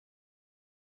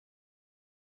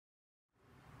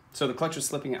So the clutch was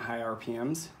slipping at high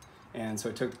RPMs, and so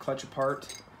I took the clutch apart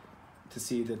to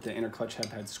see that the inner clutch head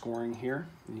had scoring here.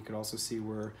 And you could also see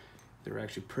where there were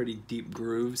actually pretty deep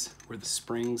grooves where the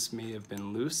springs may have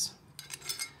been loose.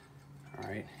 All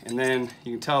right, and then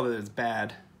you can tell that it's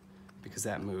bad because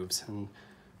that moves. And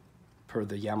per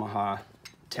the Yamaha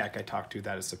tech I talked to,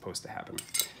 that is supposed to happen.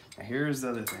 Now here's the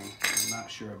other thing I'm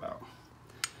not sure about.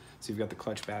 So you've got the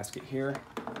clutch basket here.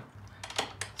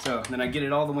 So then I get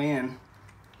it all the way in,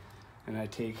 and I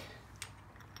take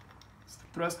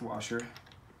the thrust washer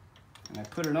and I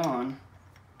put it on.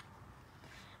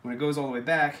 When it goes all the way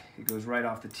back, it goes right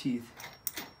off the teeth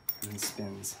and then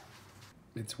spins.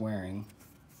 It's wearing.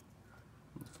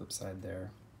 On the flip side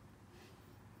there.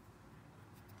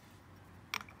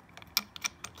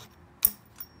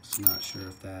 Just not sure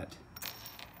if that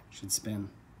should spin.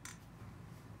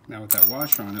 Now with that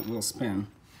washer on, it will spin.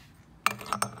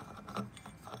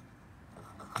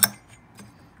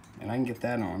 And I can get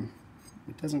that on.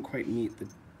 It doesn't quite meet the,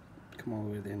 come all the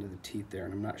way to the end of the teeth there,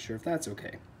 and I'm not sure if that's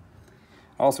okay.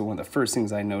 Also, one of the first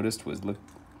things I noticed was, look,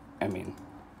 I mean,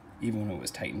 even when it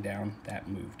was tightened down, that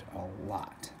moved a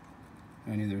lot.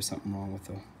 I knew there was something wrong with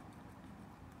the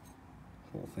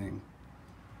whole thing.